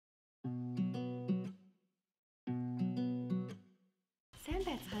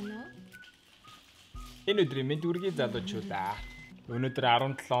Энэ өдрийн мэд үргийн залуучуудаа. Өнөөдөр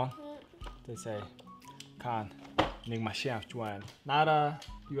 17. Тэгээ сая кан нэг машин авч байна. Nara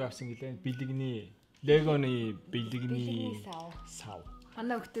юу авсан гэлээ? Бэлэгний Легоны бэлэгний сав.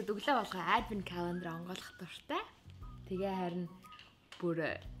 Манай хүүхдэд өглөө болгоо advent calendar онгойлгох дуртай. Тэгээ харин бүр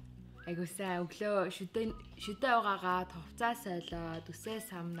айгуусаа өглөө шүдэ угаагаад хувцас солиод, үсээ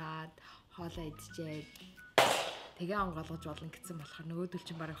самнаад, хоолоо идчихээд тэгээ онгойлгож болно гэсэн болохоор нөгөөдөл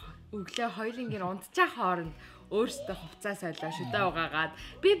чинь бараг өглөө хоёулынгийн унтчих хооронд өөрсдөө хувцас солиод, шүдэ угаагаад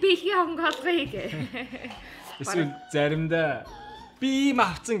би бэлгийн онгойлгоё гэ. Эсвэл заримдаа би юм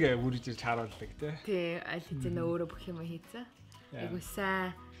авцсан гэ үрж ирж харуулдаг тий. Аль хэзээ өөрөө бүх юм хийцээ.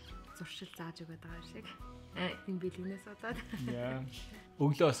 Айгуусаа зуршил зааж өгöd байгаа шиг. Тийм бэлгнээс удаад. Яа.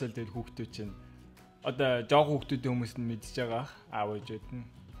 Өглөө бас л тэгэл хүүхдүүд чинь одоо жоохон хүүхдүүдийн хүмүүс нь мэдж байгаа аав ээжүүд нь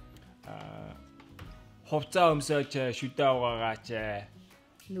хувцас өмсөөч, шүдэ угаагаач,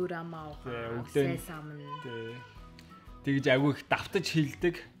 нүр амаа угаа, самн. Тэгж агуу их давтаж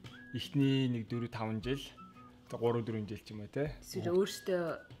хилдэг. Эхний 1 4 5 жил 3 4 жил ч юм уу те. Эсвэл өөртөө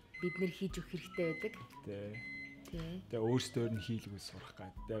бид нэр хийж өгөх хэрэгтэй байдаг. Тэгээ өөртөө нь хийлгүүл сурах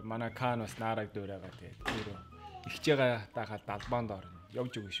гад. Тэгээ манай кан бас Нараг дуурайгаа тэгээд өөрөө ихж байгаа даахад далбаанд орно.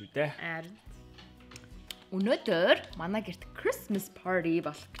 Явж өгнө шүү дээ. Өнөөдөр манай гэрт Christmas party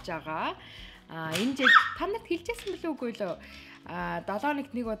болох гэж байгаа. Энэ жил та нарт хэлжсэн билүү үгүй лөө? 7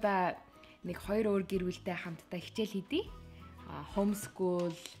 хоногт нэг удаа нэг 2 өөр гэр бүлтэй хамтдаа хичээл хийдий.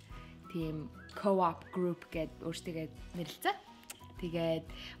 Homeschool тийм co-op group гэд өөртөө нэрлэлцээ. Тэгээд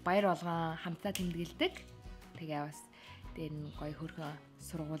баяр болгон хамтдаа тэмдэглэдэг. Тэгээ бас дээр нь гоё хөрхөн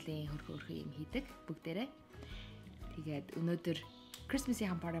сургуулийн хөрхөн юм хийдэг бүгдээрээ. Тэгээд өнөөдөр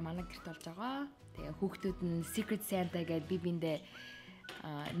Christmas-ийн хампаараа манай гэрт болж байгаа. Тэгээ хүүхдүүд нь Secret Santa гэдэг би биндээ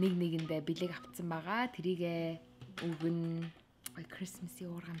нэгэндээ бэлэг авцсан байгаа. Тэрийгэ өгөн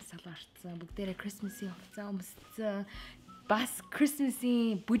Christmas-ийн уур гамсал орцсон. Бүгдээрээ Christmas-ийн хувцас өмссөн. Бас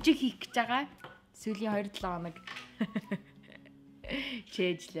Christmas-ийн бүжиг хийх гэж байгаа. Сүүлийн 2-7 хоног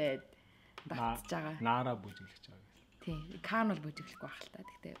чэйжлээд батж байгаа. Nara бүжиглэж байгаа. Тийм, кан бол бүжиглэхгүй байх л та.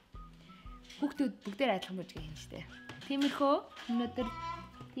 Гэхдээ хүүхдүүд бүгдээр адилхан бүжиг хийн штэ. Тиймэрхүү өнөөдөр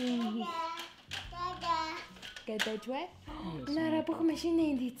тийм хийх. Гэдэж вэ? Nara бүх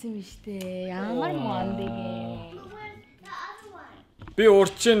машины энд хийсэн юм штэ. Ямар мондыг. Би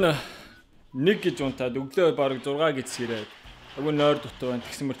урчин 1 гэж унтаад өглөө бараг 6 гэж сэрээд. Агуу нойр дутуу байна.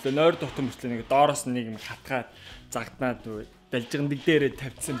 Тэгсэн мөртлөө нойр дутуу мөртлөө нэг доороос нэг юм хатгаад загтнаад далжигндаг дээрээ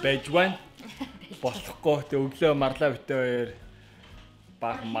тавьсан байж байна. Болохгүй. Тэг өглөө Marla битээр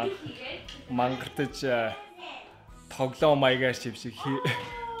баг мангартаж тоглоо маягаар шившиг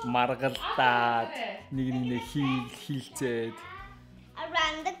маргалдаад нэг хийлцээд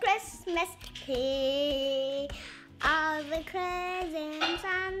around the Christmas tree all the presents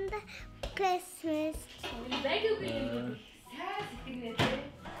on the Christmas tree.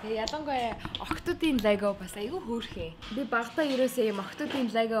 Ялангуяа октодын лего бас айгүй хөөрхий. Би багтаа ерөөсөө юм октодын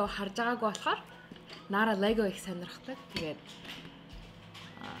лего харж байгаагүй болохоор Nara лего их сонирхдаг. Тэгээд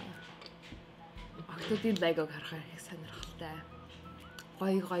октодын легог харахаар их сонирхолтой.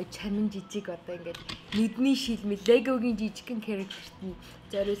 Гой чамин жижиг одоо ингээд нүдний шил легогийн жижигхэн character-т нь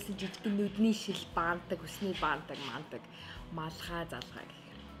зориулсан жижигхэн нүдний шил баандаг, өсний баандаг, малхаа залгаа гэх.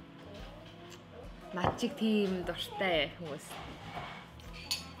 Над чиг тийм дуртай хүмүүс.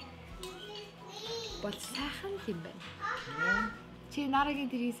 Бол сайхан юм байна. Чи Nara-гийн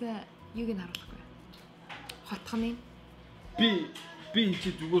тэрээс юуг нь харуулахгүй. Хотхны. Би чи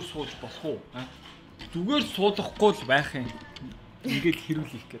зүгээр сууж болох уу? Зүгээр суулгахгүй л байх юм. Ингээд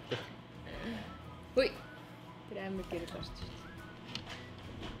хэрүүлэх гэдэг. Хөөе. Тэр амар гэрэл орч.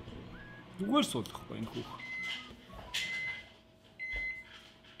 Зүгээр суулгахгүй энэ хүүх.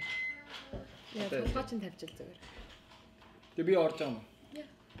 Яа, тулгаач нь тавьж л зүгээр. Тэгээ би орж байгаа юм.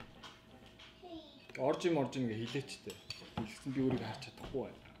 Орж ингээ хилээчтэй. Хэлсэн би өөрийгөө харж чадахгүй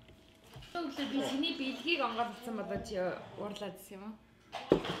байна. Өглөө би чиний бэлгийг онгойлгосон бодоо чи уурлаад ирсэн юм уу?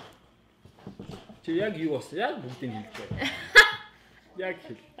 Чи яг юу болсон? Яг бүгдийг хэлдэг. Яг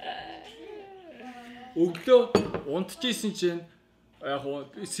хэл. Өглөө унтчихсэн чинь яг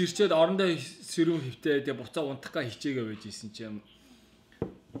сэрчээд орондоо сэрүүн хөвтөө тэгээ буцаа унтахгаа хичээгээ байж исэн чинь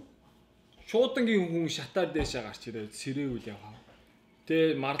шуудангийн хүн шатаар дээшээ гарч ирээд сэрээвэл яваа.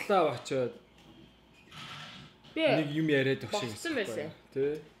 Тэгээ Marla очоод нэг юм яриад өгсөн байсан.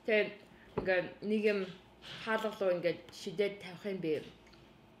 Тэгээ ингээд нэг юм хаалгалуу ингээд шидээд тавих юм бэ.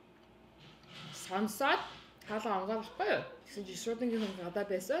 Сонсоод хаалга онгойлгохгүй юу? Тэгсэн чи шуудангийн хүн гадаа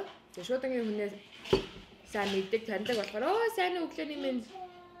байсан. Тэгээ шуудангийн хүнээс сайн мэддэг таньдаг болохоор сайн өглөөний минь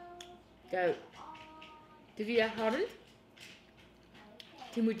тэгээ хооронд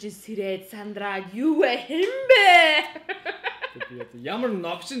Temuujin сэрээд сандраад юу вэ хэмбэ? Тэгээд ямар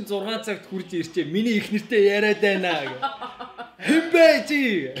новшин 6 цагт хурж ирчээ миний их нэртэй яриад байна гэх. Хэмбэ чи.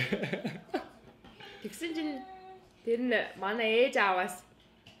 Тэгсэн чинь тэр нь манай ээж аваас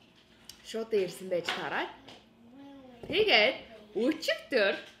шууд ирсэн байж тараад. Тэгээд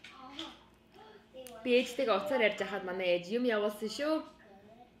өчигдөр би ээжтэйгээ уцаар ярьж хахад манай ээж юм явуулсан шүү.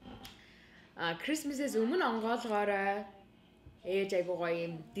 Christmas-с өмнө онгоолгоорой. Ээж айгуу гоё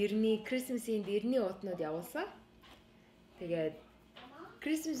юм дэрний Christmas-ийн дэрний утнууд явуулсан. Тэгээд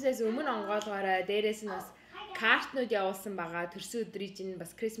Christmas-с өмнө онгоолгоорой. Дээрээс нь бас картнууд явуулсан байгаа. Төрсөн өдрийн чинь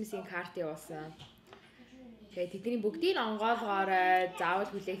бас Christmas-ийн карт явуулсан. Тэгээд тэдний бүгдийг онгоолгоорой. Заавал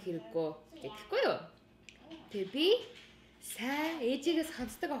хүлээх хэрэггүй гэхгүй юу? Тэгээ би сайн ээжигээс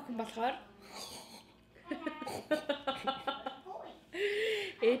ханддаг охин болохоор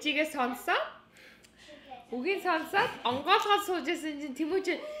ээжигээ сонсоод үгийн сонсоод онгоолгоод суужсэн чинь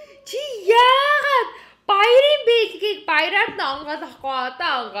Temuujin чи яагаад баярын бэлгийг баяраар нь онгоолгохгүй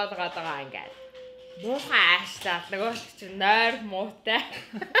одоо онгоолгоод байгаа ингээд муухай аашлаад нөгөө чинь нойр муутай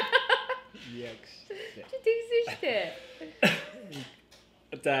яг чи тэгсэн штэ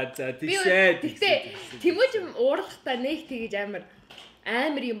за тийшээ Temuujin уурлахтаа нэг тэгэж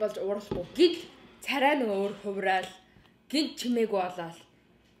амар юм болж уурлахгүй гинт царай нөгөө өөр хувраал гинт чимээгүй болоод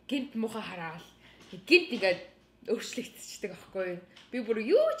гинт муухай хараал гинт ингээд өөрчлөгдчихдэг аахгүй би бүр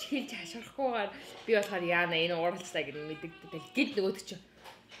юу ч хэлж хашгирахгүйгээр би болохоор яана энэ ууралцлаа гэж мэддэгдэл гинт нөгөөд чи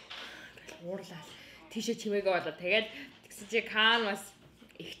уурлаа тийшээ чимээгүй болоод тэгээд тэгсэн чи Каан бас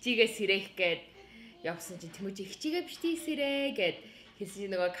ихчигээ сэрээх гээд явсан чи Temuujin ихчигээ биш тий сэрээ гээд хэлсэн чи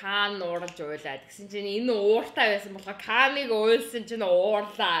нөгөө Каан ууралж уйлаад тэгсэн чинь энэ ууртай байсан болохоор Кааныг уйлсан чинь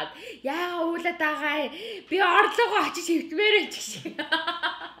уурлаад яага уйлаад байгаа би орлогоо очиж хөвтмээрэй ч шиг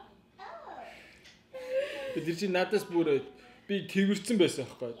тэр чинь надаас бүр би тэрвэрсэн байсан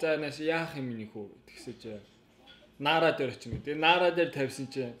байхгүй. За нааш яах юм минийх үү тэгсэж Nara дээр очив. Тэгээ Nara дээр тавьсан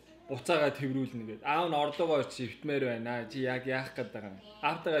чинь буцаагаа тэрврүүлнэ гээд аав нь орлогоо очиж хөвтмээр байна. Чи яг яах гээд байгаа юм.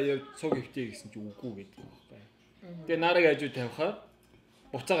 Аавтайгаа явж цуг хөвтөе гэсэн чинь үгүй гэдэг байхгүй. Тэгээ Nara-г хажуу тавихаар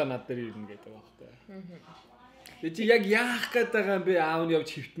буцаага над дээр ирнэ гэдэг байхгүй. Тэгээ чи яг яах гээд байгаа юм бэ? Аав нь явж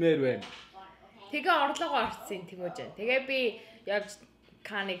хөвтмээр байна. Тэгээ орлогоо орцсон Temuujin. Тэгээ би явж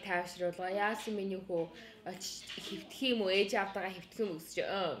Кааныг тайвшруулгаа. Яасан миний хөө очиж хөвтөх юм уу? Ээж аавтайгаа хөвтөх юм өсч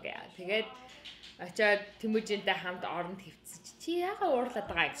гээ. Тэгээд очиод Temuujinтэй хамт оронд хөвтсөн чи яага уурлаад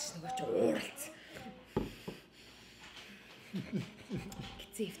байгаа гэж нөгөө чи ууралцсан.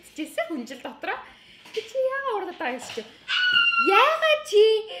 Гэцээ хөвтчихсэн хүнжил дотроо. Чи яага уурлаад байгаа гэж чи яага чи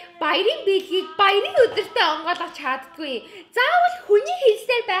баярын бэлгийг баярын өдөртөө онгоолгож чаддгүй. Заавал хүний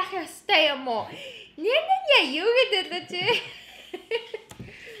хэлсээр байх ёстой юм уу? Нэ юу гэдэг чи?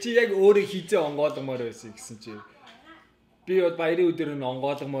 Чи яг өөрөө хийзээ онгоолгомоор байсан гэсэн чи би бол баярын өдөр нь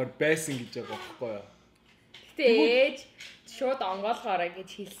онгоолгомоор байсан гэж байгаа байхгүй юу? Гэтэ ээж шууд онгоолгоорой гэж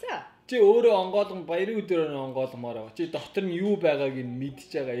хэлсэн. Чи өөрөө онгоолгом баярын өдөр нь онгоолгомоор байгаа. Чи дотор нь юу байгааг нь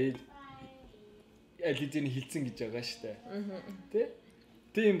мэдж байгаа ээж ализэн хэлсэн гэж байгаа шүү дээ. Тэ?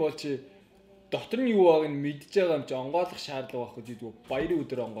 Тийм бол чи дотор нь юу байгааг нь мэдж байгаа юм чи онгоолгох шаардлага байхгүй чи баярын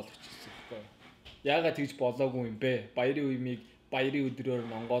өдөр онгоолгох гэсэн байхгүй юу? Яагаад тэгж болоогүй юм бэ? Баярын үеийг баярын өдрөөр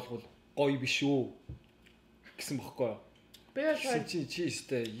нь онгоолгол гоё биш үү гэсэн бохоггүй юу? Би болохоор чи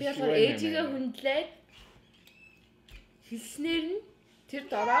өстэй. Би болохоор ээжигээ хүндлээд хэлснээр нь тэр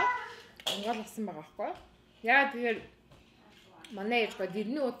дараа онгоолгосон байгаа байхгүй юу? Яагаад тэгэхээр манай ээж гоё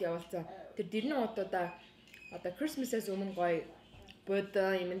дэрний ууд явуулсан. Тэр дэрний уудуудаа одоо Christmas-аас өмнө гоё бод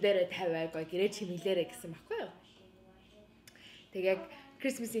юм дээрээ тавиа гоё гэрээ чимэглээрэ гэсэн байхгүй юу? Тэгээд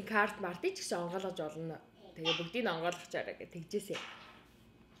Christmas-ийн карт мартыг ч гэсэн онгоолгож олно. Тэгээ бүгдийг онгоолгочаарай гэж тэгжээсэй.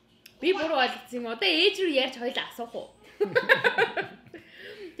 Би буруу ойлгосон юм. Одоо ээж рүү ярьж хоёул асуух уу?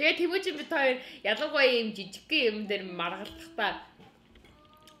 Тэгээ Temuujin бид хоёр ялангуяа юм жижигхэн юм дээр маргалдахдаа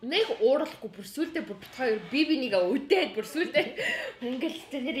нэг уурахгүй бүрсүүлдэ бүр бит хоёр бибинийгээ үдээд бүрсүүлдэ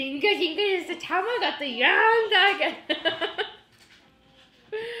ингээл чамайг одоо яандаа гэх.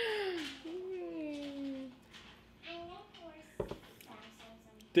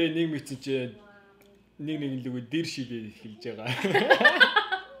 Тэгээ нэг мэдсэн чи нэг лүгөө дэр шилээ хэлж байгаа.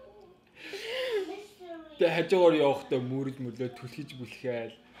 Тэгээ хажуугаар явахдаа мөрөж мөрлөө түлхэж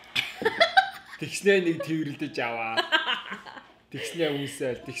бүлхээл. Тэгснээ нэг тэрвэрлдэж аваа. Тэгснээ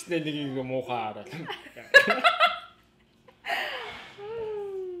үнсээл, тэгснээ нэг ингээ муухай хараад.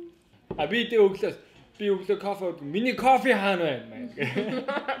 Би өглөө кофе миний кофе хаана байна?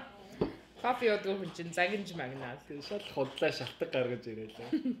 Кофе уудаг хүн чинь загинж магнаа. Шал худлаа шалтгаан гаргаж ирээлээ.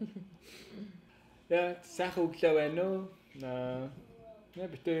 Яа, сайхан өглөө байна уу? Нэ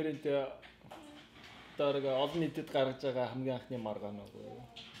битээрэнт одоо олон нийтэд гаргаж байгаа хамгийн анхны маргаан уу?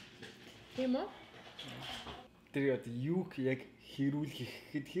 Тийм үү? Тэр одоо юу яг хэрүүлэх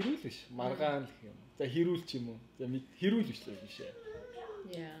гэхэд хэрүүл биш. Маргаан гэх юм. За хэрүүл ч юм уу. За хэрүүл биш л биш ээ.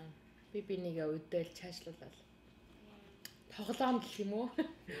 Яа. Би нэгэ өдөөл цаашлуулаад. Тоглоом гэх юм уу?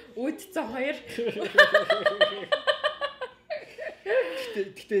 Үүдцэн хоёр.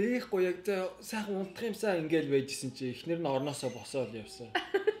 Гэтэ ээхгүй яг сайхан унтах юмсаа ингээл байжсэн чи эхнэр нь орноосоо босоод явсан.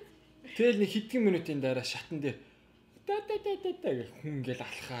 Тэгэл нэг хэдхэн минутын дараа шатан дээр та гэх хүн ингээл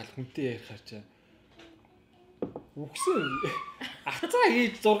алхаал хүнтэй ярих харчаа. Үгсэн ацаа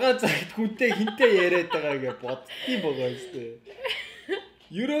хийж 6 цагт хүнтэй хинтэй яриад байгаа гэж боддгий байгаа юм.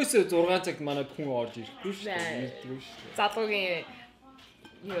 Ерөөсөө 6 цагт манад хүн орж ирэхгүй шүү дээ. Ирдэггүй шүү. Залуугийн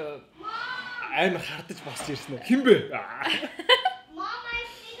ёо амар хардаж босч ирсэн үү? Хин бэ?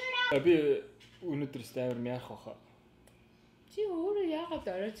 Би өнөөдрөөс амар мяах баха. Чи өөрөө яагаад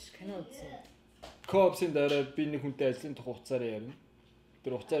оройч кино үзсэн? Коопсын дараа би нэг хүнтэй ажлын тухай уцаараа ярина.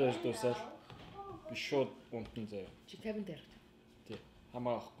 Тэр уцаар ярьж дуусаад би шууд унтан заяа. Чи кабин дээр. Тий.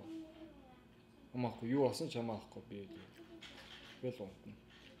 Хамаахгүй. Хамаахгүй юу болсон ч хамаахгүй би. Тэгэл унтна.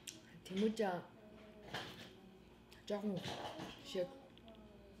 Temuujin жоохон шиг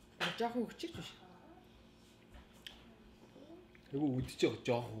жоохон хүчтэй биш. Нөгөө үдчих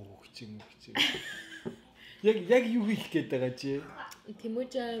жоохон хөвч юм хөвч. Яг юу хийх гээд байгаа чи?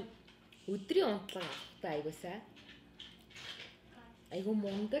 Temuujin өдрийн унтлага авахтай айгуусаа. Айгу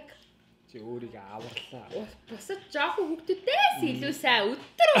мундаг. Чи өөрийгөө аварлаа. Бусад жоохон хөвгтүүдээс илүү сайн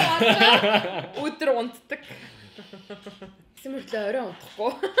өдөр унтдаг. Сэмэрлээ орой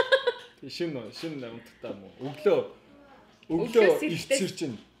унтахгүй. Шинэ унтахтаа мó. Өглөө ирцэр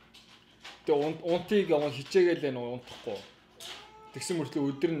чинь. Тэгээ унтыг хичээгээл унтахгүй. Тэгсэн мөртлөө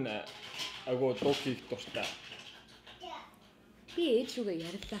өдөр нь агуу дуу хийх дуртай. Би ээж рүүгээ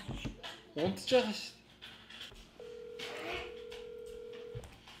ярьлаа. Унтж байгаа ш.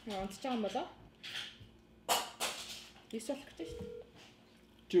 Унтж байгаа юм болоо? Эсвэл гэж шүү дээ.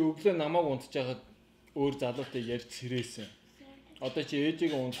 Чи өглөө намайг унтж байхад өөр залуутай ярьж сэрээсэн. Одоо чи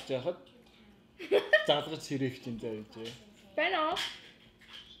ээжийг унтж байхад залгаж сэрэх юм заа ээжээ. Байна уу?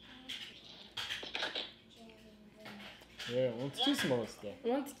 Унтчихсан байгаа сте.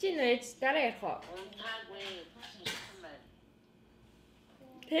 Унтчих нь ээж дараа ярих уу?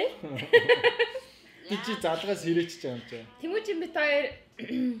 Тэ? Би чи залгаж сэрээч байгаа юм чи. Temuujin бит хоёр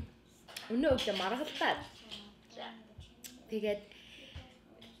өнөө өглөө маргалдаад. Тэгээд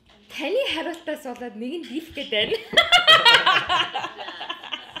таны хариултаас болоод нэг нь дийлэх гээд байна.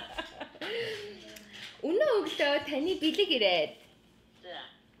 Өнөө өглөө таны бэлэг ирээд.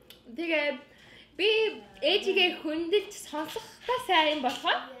 Тэгээд би ээжигээ хүндэлж сонсохдоо сайн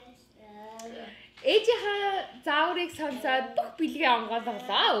болохоо. Ээжийнхаа зааврыг сонсоод бүх бэлгээ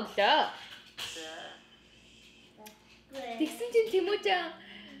онгойлголоо өглөө. Тэгсэн чинь Temuujin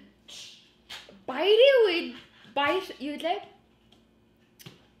баярын үед баяр юу лээ?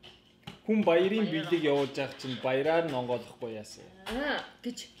 Хүн баярын бэлэг явуулж байгаа чинь баяраар нь онгойлохгүй яасан.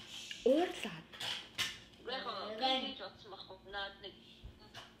 Гэж уурлаад.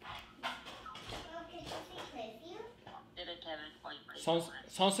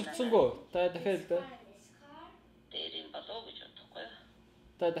 Сонсогдсонгүй. Та дахиад та.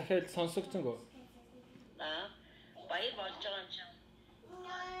 Та дахиад сонсогдсонгүй. Баяр болж байгаа юм чинь.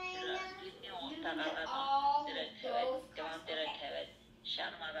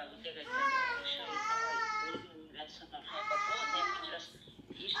 Шармага үлээгээд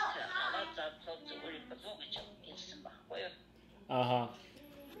Аха.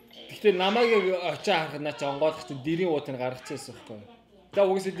 Гэхдээ намайг очиж харах наа чи онгойлох чинь дэрийн уутыг гаргачихсан байхгүй. За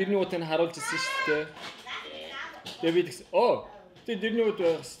угсаа дэрний уутыг харуулж ирсэн шүү дээ. Тэгээ би тэгсэн. Тэ дэрний ууд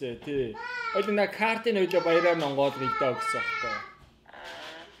байх шүү дээ. Тий. Ойлоо на картын үйлээ баяраар нь онгойлгоё даа гэсэн байхгүй.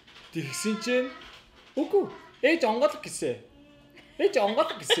 Тэгсэн чинь үгүй ээж онгойлох гэсэн. Ээж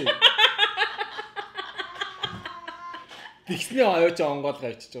онгойлох гэсэн. Тэгснээ оёо чи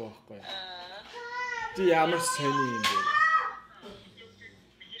онгойлгоо ичиж байгаа байхгүй. Чи ямар сони юм бэ?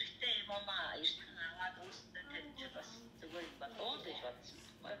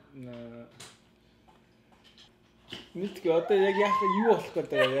 Мэдгүй одоо яг юу болох гээд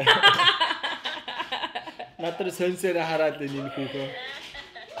байгаа яа. Надад сенсороо хараад энэ хүүхөө.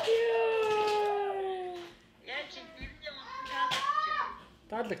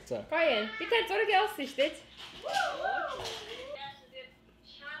 Таалагцаа. Гоё. Би та зураг явуулсан шүү дээ.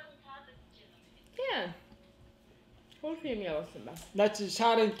 Тийм. Хөрх юм явуулсан ба. Наа чи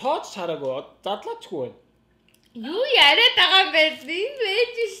шарын тооч шараагүй задлаачгүй байна. Юу яриад байгаа юм бэ? Энэ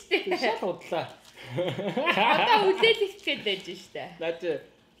байж штэ. Шал удлаа. Одоо үлээлэгч гээд байж штэ. Наа чи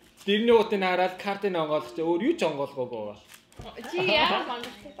Дэрний утыг хараад картыг онгоолгоч өөр юу ч онгоолгоогүй. Чи яа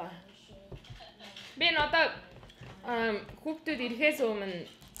мангастай ба. Би одоо хүүхдүүд ирэхээс өмнө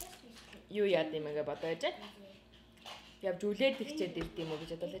юу яад юм гээ бодож байна. Явж үлээд ихчээд ирд юм уу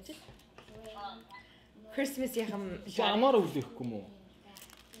гэж бодлоо чи. Christmas яхам Ямар үлээхгүй юм уу?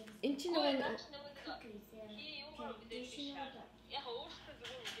 Энд чи нөгөө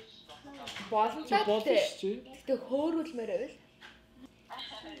боломжтой. Гэхдээ хөөрүүлмээр байвал.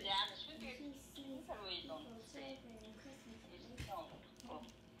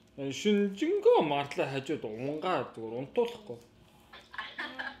 Шинжэнгөө Marla хажууд унгаа зүгээр унтуулахгүй.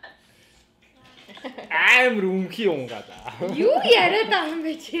 Амар өмхий унгаа да. Юу яриад байгаа юм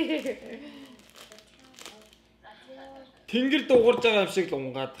бэ чи? Тэнгэр дуурж байгаа юм шиг л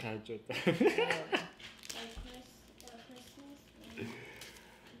унгаад хажууд.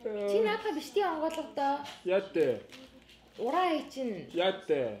 Чи наадах биш тий онгоолгодоо. Яатэ. Ураа чинь.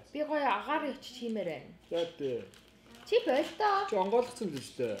 Яатэ. Би гоё агаар явчих хиймээр байна. Яатэ. Чи болтоо. Чи онгоолгосон биз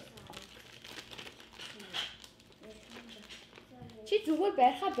дээ. Чи зүгээр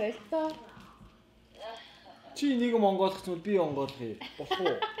байхаа болтоо. Чи нэг юм онгоолгосон бол би онгоолгоё. Болох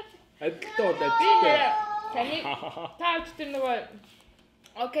уу? Адилтай бол адилтай. Таны таач тэр нөгөө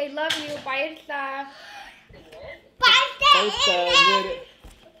Okay, love you. Баярлаа. Баярлаа.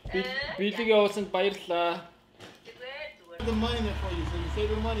 Бийлигээ уулзанд баярлаа. The money there for you, so you save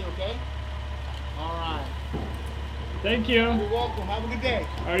your money, okay? All right. Thank you. You're welcome. Have a good day.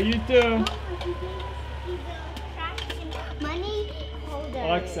 Are you too? Money holder.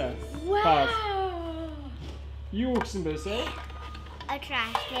 Alexa. Wow. You өгсөн байсан? A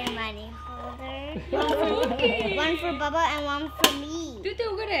trash can money holder. One for Bubba and one for me. Түтэ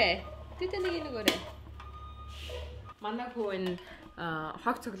өгөөрэй. Түтэ нэг өгөөрэй. Манай хүү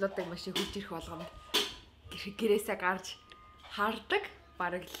хог цоглоодыг маш их хүч ирэх болгоно. Гэрээсээ гарч хардаг.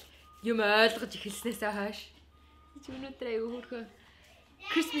 Бараг л юм ойлгож эхэлснээсээ хойш. Чи өнөөдөр аягүй хөөрхөө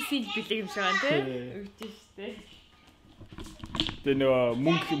Christmas-ийн бэлэг юм шиг байна тий. Өвчтэй штэ. Тэгээ нөгөө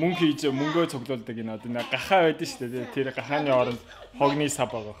мөнгө хийж мөнгөө цуглуулдаг энэ одоо гахаа байдаг шүү дээ. Тэр гахааны оронд хогны сав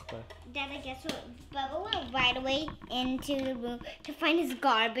байгаа байхгүй. Dad, I guess what Bubba went right away into the room to find his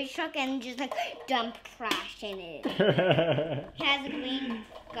garbage truck and just like dump trash in it. He has a green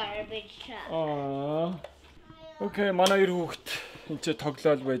garbage truck. Окей, манай ир хүүхэд энэ ч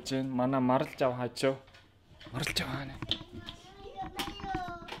тоглоал байж гэн. Манай марлж ав хаачаа. Марлж аваа нэ.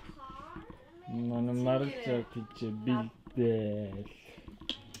 Манай марлж ав гэж бэлдээ.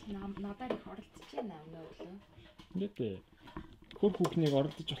 Надаар их оролцож байна өнөөдөр. Нэтэ. Хөр хүүхнийг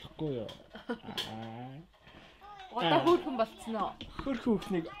оролдож болохгүй юу? Одоо хөөрхөн болцсон уу? Хөр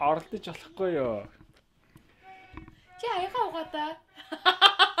хүүхнийг оролдож болохгүй юу? Чи аяга угаадаа.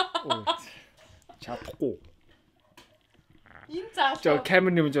 Чадахгүй. Энэ заалаа. Жоо камер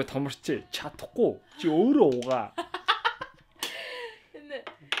нэмж томорч чадахгүй. Чи өөрөө угаа. Энэ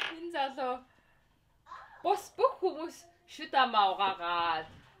заалаа. Бос бүх хүмүүс шүд амаа угаагаад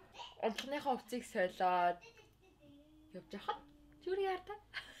онцгойхоо хувцыг солиод явж хахад зүрх яартаа.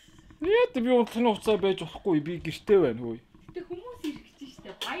 Нет, би унтны хуцаа байж болохгүй. Би гэртээ байна хөөе. Тэ хүмүүс ирэх гэж штэ.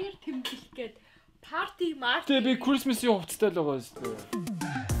 Баяр тэмдэглэх гээд парти март. Тэ би Christmas-ийн хувцтай л байгаа шүү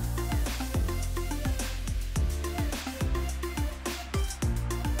дээ.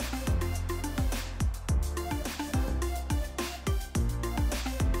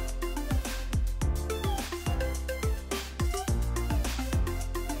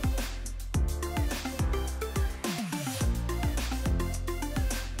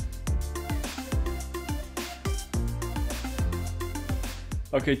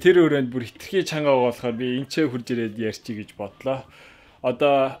 Окей, тэр өрөөнд бүр хитрхий чангаа болохоор би энчээ хурж ирээд ярьчих гэж бодлоо.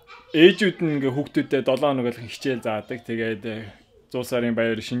 Одоо ээжүүд нь ингээ хүүхдүүдэд 7 хоног болгон хичээл заадаг. Тэгээд 100 сарын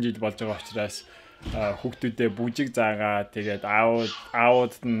баяр шинэ жил болж байгаа учраас хүүхдүүдэд бүжиг заагаа. Тэгээд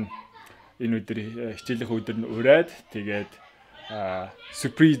аауд нь энэ өдөр хичээлийнх өдөр нь ураад тэгээд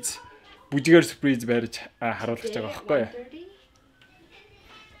сюрприз бүжигээр сюрприз барьж харуулж байгаа байхгүй юу.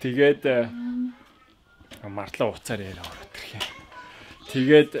 Тэгээд Marla уцаар яриа ороод ирэх юм.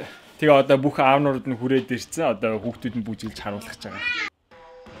 Тэгээ одоо бүх аавнууд нь хүрээд ирсэн. Одоо хүүхдүүд нь бүжиглж харуулж байгаа.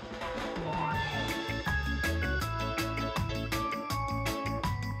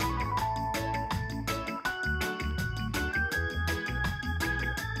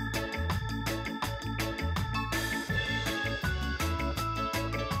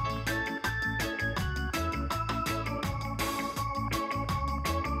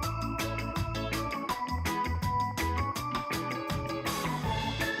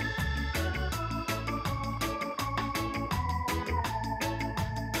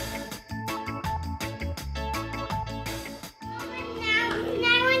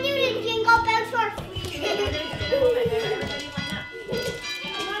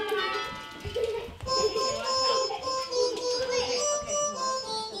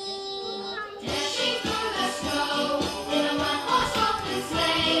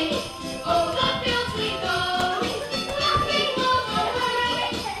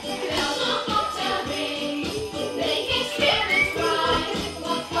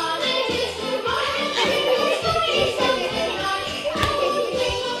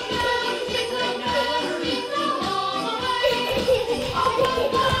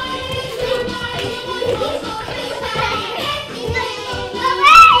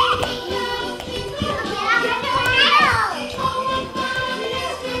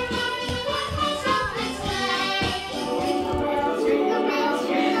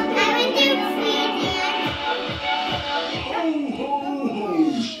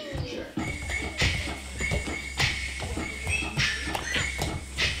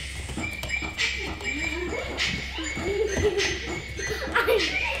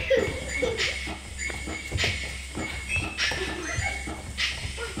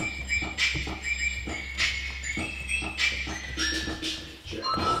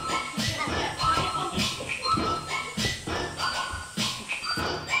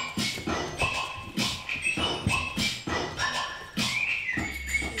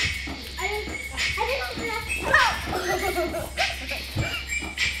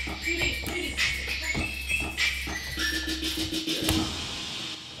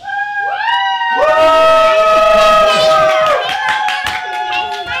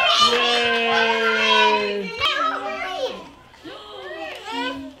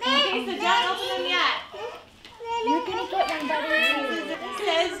 so don't open them yet. You're gonna get one, buddy.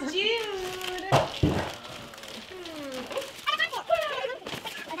 Says Jude.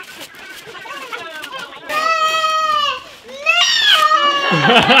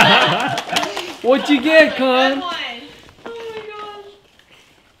 What'd you get, Con? Oh my god.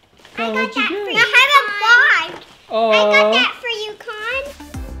 Con, what'd you get? I have a bag. I got Oh. that for you, Con.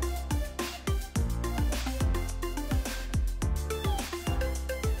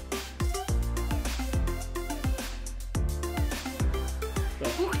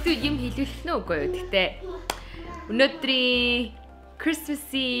 Хүүхдүүд юм хэлүүлэх нь үгүй юу? Гэхдээ өнөөдрийн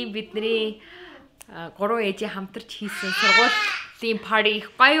Christmas-ийн бидний гурван ээжийн хамтарч хийсэн сургуулийн парти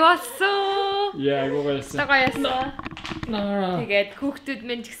их гоё болсон. Yeah, гойсон. Гоё. Nara. Тэгээд хүүхдүүд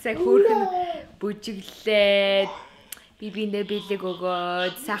минь ч гэсэн хөөрхөн бүжиглээд бибиндээ бэлэг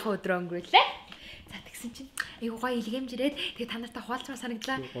өгөөд сайхан өдрөө өнгөрүүлээ. За тэгсэн чинь айгуу гоё илгээмжрээд тэгээд та нартай хуваалцмаар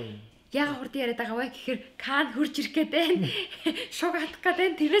санагдлаа. Яга хурдан яриад байгаа вэ гэхээр Кан хурж ирэх гээд байна. Шуг хатах гээд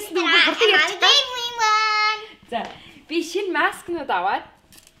байна. Тэрнээс нөгөө хурдан ярьж байгаа. За би шинэ маскнууд аваад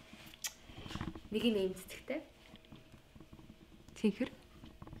нэг юм эмцэцэгтэй. Тинхэр.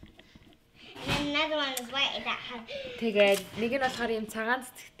 Another one is white that has. Тэгээд нэг нь болохоор юм цагаан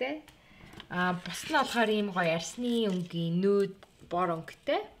цэцэгтэй. Бус нь болохоор юм гоё арсны өнгийн нүүд бор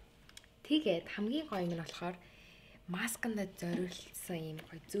өнгөтэй. Тэгээд хамгийн гоё нь болохоор масканд зориулсан юм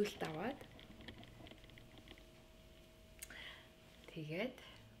гоё зүйлт аваад. Тэгээд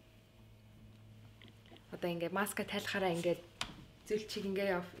одоо ингээд маска тайлахаараа ингээд зүйл чиг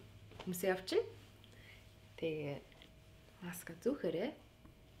ингээд хүмүүсээ явчихна. Тэгээд маска зүүхээрээ.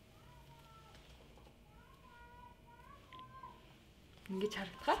 Ингээд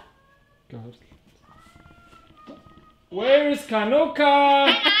харагдах. Where is Kanuka?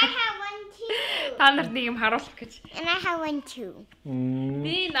 I have one too. Та нарт нэг юм харуулах гэж. And I have one too.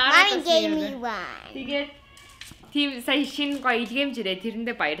 Би Mommy Nara gave me one. Тэгээд тийм сая шинэ гоё илгээмжрээ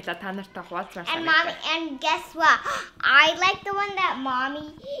тэрэндээ баярлаа та нартай хуваалцмаар And mommy, and guess what? I like the one that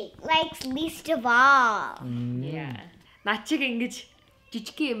mommy likes least of all. Yeah. Наа чиг ингэж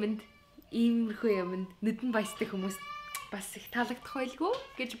жижигхэн юмд иймэрхүү юмд нүдэн баясдаг хүмүүс бас их таалагдах байлгүй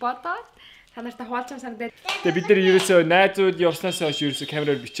гэж бодоод та нартай хуваалцсан санагдаад. Тэгээ бид нар ерөөсөө найзууд явснаас хойш ерөөсөө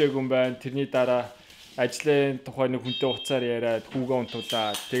камераар бичээгүй юм байна. Тэрний дараа ажлын тухай нэг хүнтэй уцаар яриад хүүгээ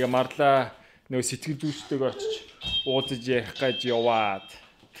унтуулаад тэгээ Marla нөгөө сэтгэгдэлтэйг очиж уулзаж ярих гэж яваад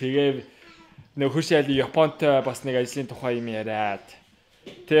тэгээ нөгөө хөрш айлын Японтой бас нэг ажлын тухай юм яриад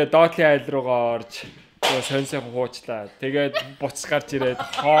тэгээ доотлын айл руугаа орж сонь хуучлаа. Тэгээд буцаж гарч ирээд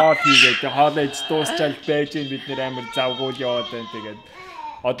хоол хийгээд хоол ээж дуусчаал байж бид нэр амар завгуул яваад байна. Тэгээд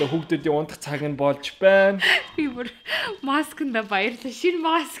одоо хүүхдүүдийн унтах цаг нь болж байна. Би бүр масканда баярлаа. Шинэ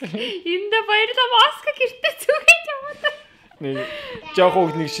маск. Энд баярлаа маск гэртээ зүгэж яваад. Нэг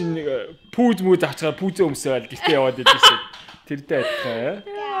жоохон нэг шинэ пүүз мүүд авчгаа пүүзээ өмсөөл гэртээ яваад идсэн. Тэрдээ адилхан.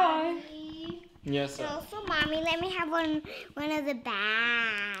 Yes. Also, mommy, let me have one of the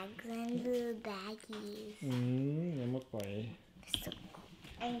bags and the baggies. Ямар гоё.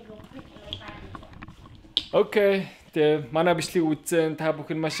 And go put them in my bag. Окей. Тэгээ манай бичлэгийг үзсэн та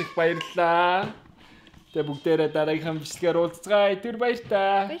бүхэн маш их баярлалаа. Тэгээ бүгдээрээ дараагийнхаа бичлэгээр уулзцгаая. Тэр баяр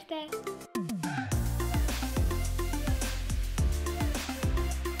та. Баяр таа.